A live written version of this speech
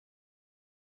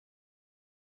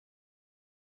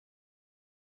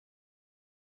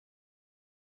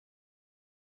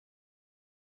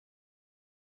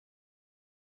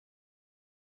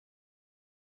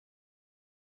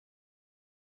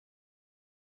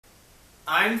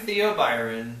I'm Theo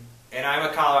Byron, and I'm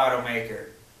a Colorado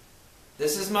maker.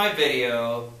 This is my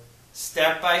video,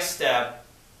 step by step,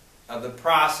 of the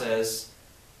process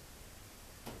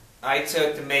I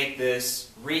took to make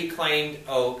this reclaimed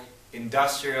oak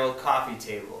industrial coffee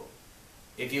table.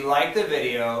 If you like the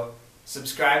video,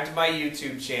 subscribe to my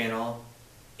YouTube channel,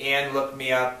 and look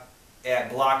me up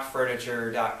at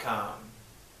blockfurniture.com.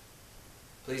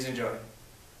 Please enjoy.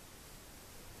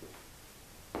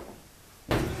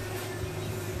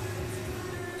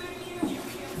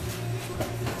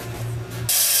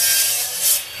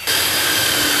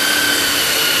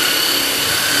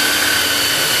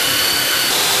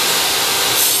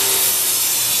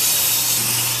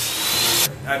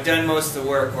 I've done most of the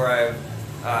work where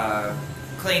I've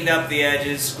cleaned up the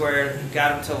edges, squared,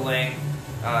 got them to length,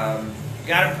 got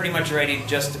them pretty much ready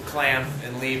just to clamp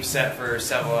and leave set for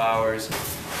several hours.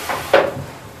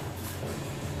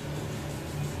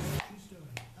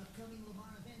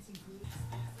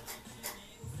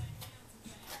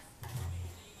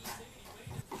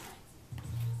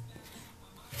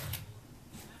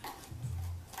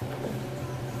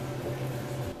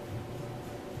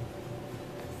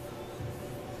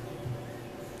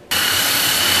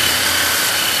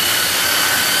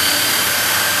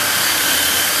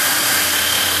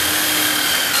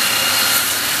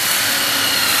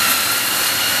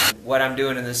 What I'm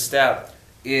doing in this step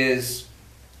is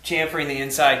chamfering the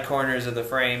inside corners of the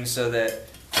frame so that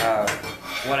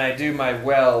when I do my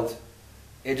weld,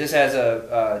 it just has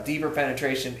a deeper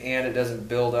penetration and it doesn't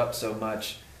build up so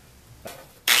much.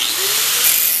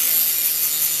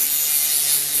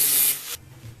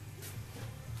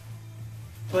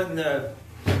 Putting the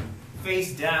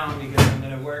face down because I'm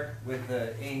going to work with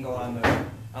the angle on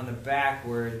the back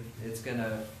where it's going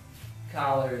to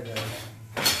collar the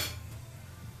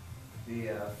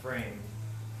frame.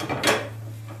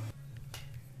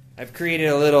 I've created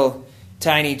a little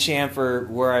tiny chamfer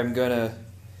where I'm going to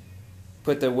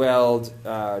put the weld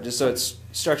just so it's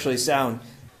structurally sound.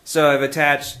 So I've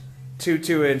attached two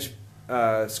 2-inch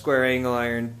square angle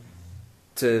iron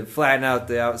to flatten out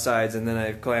the outsides, and then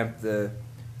I've clamped the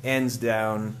ends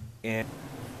down. And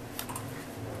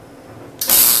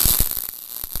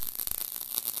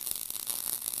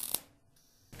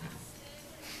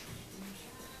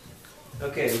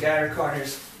okay, we got our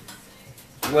corners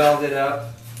welded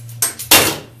up,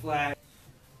 flat.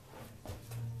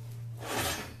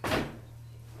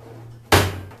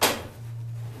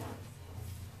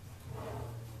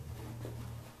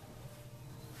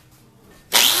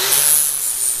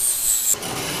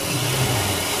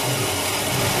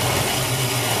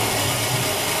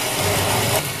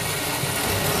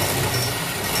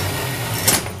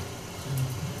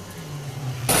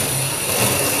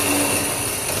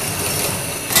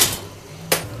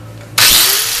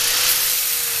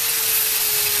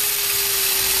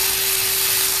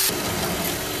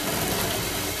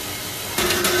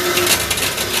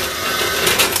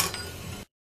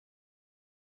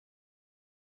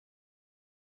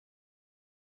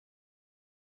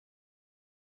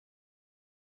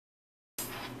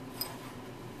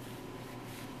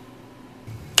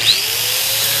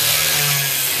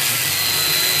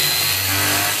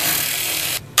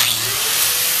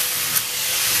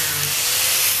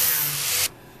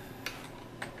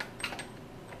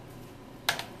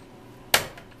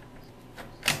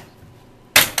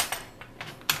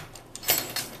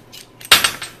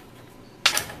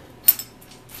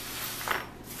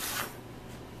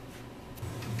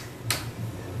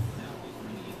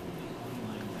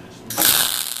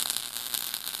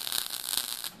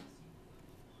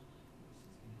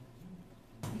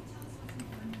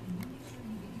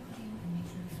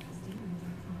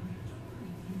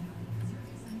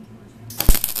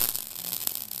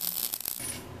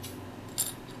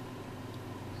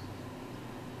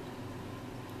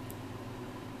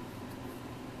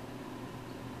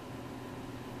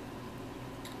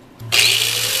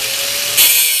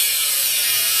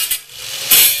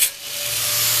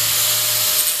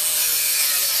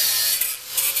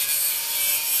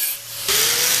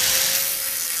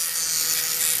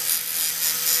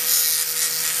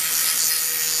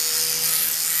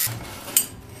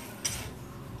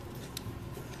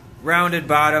 Rounded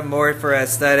bottom, more for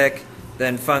aesthetic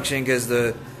than function because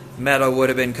the metal would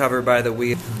have been covered by the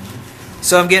wheel.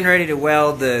 So I'm getting ready to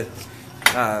weld the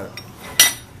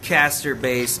caster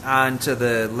base onto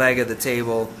the leg of the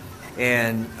table,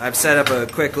 and I've set up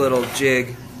a quick little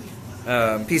jig,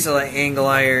 piece of angle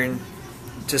iron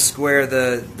to square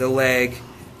the leg,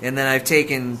 and then I've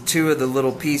taken two of the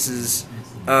little pieces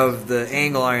of the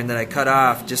angle iron that I cut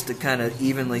off just to kind of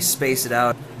evenly space it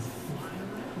out.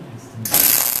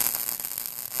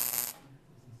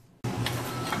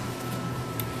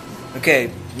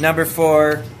 Okay, number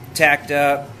 4, tacked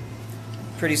up,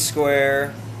 pretty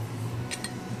square.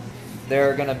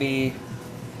 There are going to be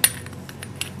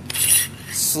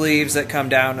sleeves that come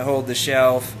down to hold the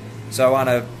shelf, so I want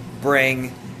to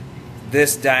bring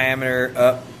this diameter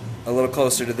up a little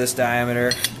closer to this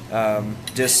diameter,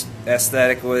 just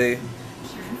aesthetically.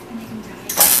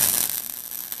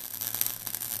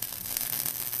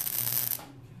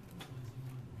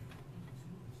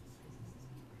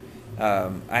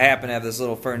 I happen to have this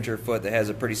little furniture foot that has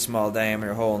a pretty small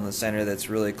diameter hole in the center that's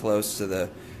really close to the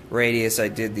radius I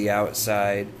did the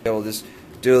outside. We'll just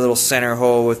do a little center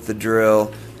hole with the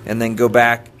drill and then go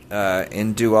back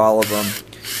and do all of them.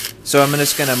 So I'm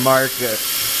just going to mark,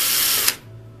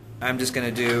 I'm just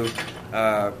going to do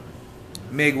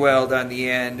MIG weld on the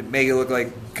end, make it look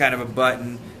like kind of a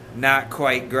button, not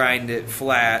quite grind it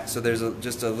flat, so there's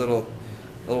just a little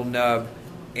nub,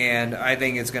 and I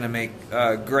think it's going to make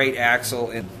a great axle.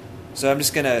 And so I'm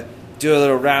just going to do a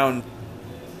little round.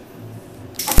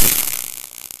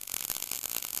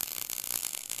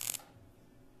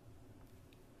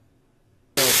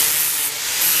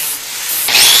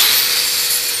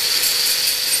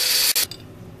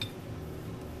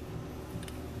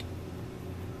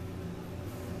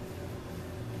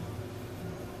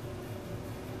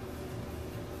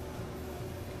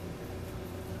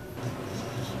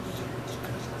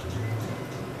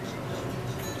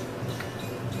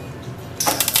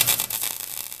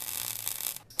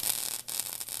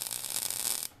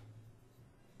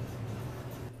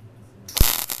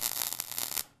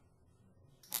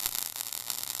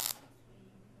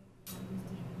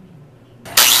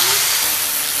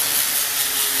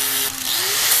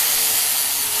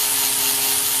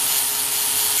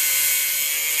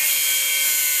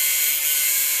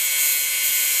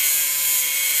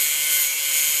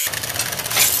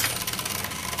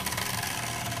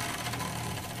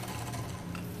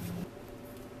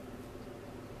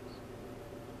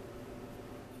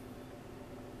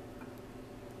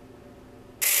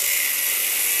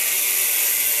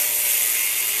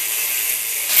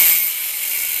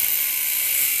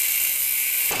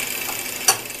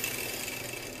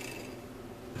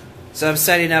 So I'm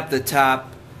setting up the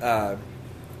top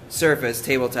surface,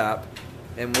 tabletop,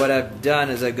 and what I've done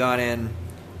is I've gone in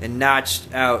and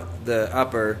notched out the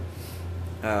upper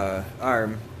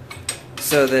arm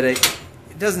so that it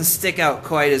doesn't stick out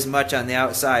quite as much on the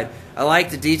outside. I like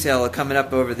the detail of coming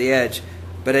up over the edge,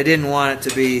 but I didn't want it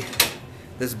to be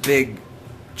this big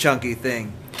chunky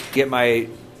thing. Get my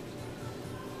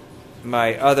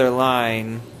other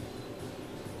line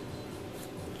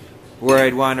where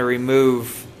I'd want to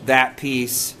remove that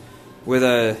piece with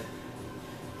a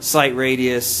slight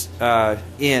radius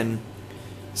in,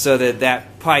 so that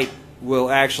that pipe will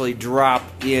actually drop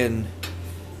in.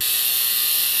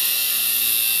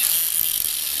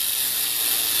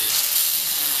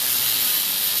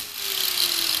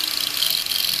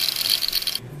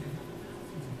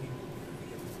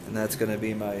 And that's going to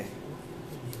be my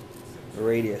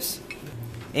radius.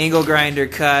 Angle grinder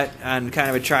cut on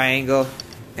kind of a triangle,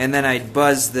 and then I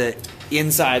buzz the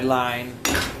inside line,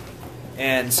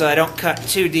 and so I don't cut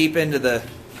too deep into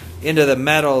the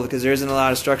metal because there isn't a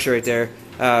lot of structure right there.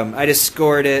 I just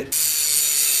scored it.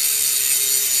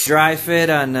 Dry fit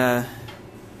on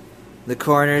the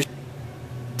corners.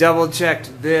 Double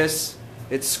checked this.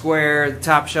 It's square. The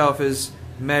top shelf is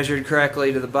measured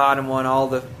correctly to the bottom one. All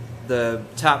the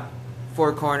top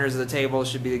 4 corners of the table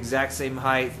should be the exact same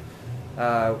height.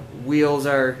 Wheels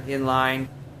are in line.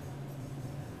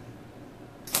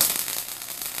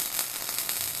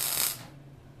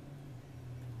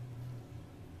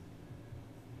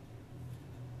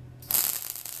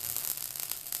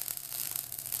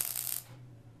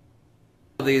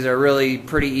 These are really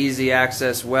pretty easy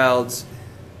access welds.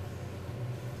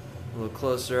 A little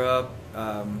closer up.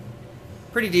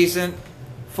 Pretty decent.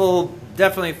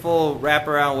 Definitely full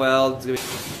wraparound weld.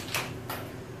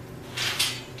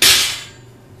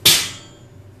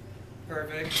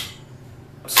 Perfect.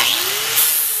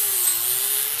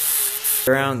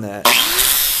 Around that.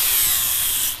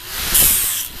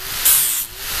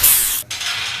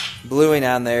 Bluing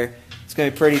on there. It's going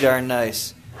to be pretty darn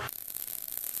nice.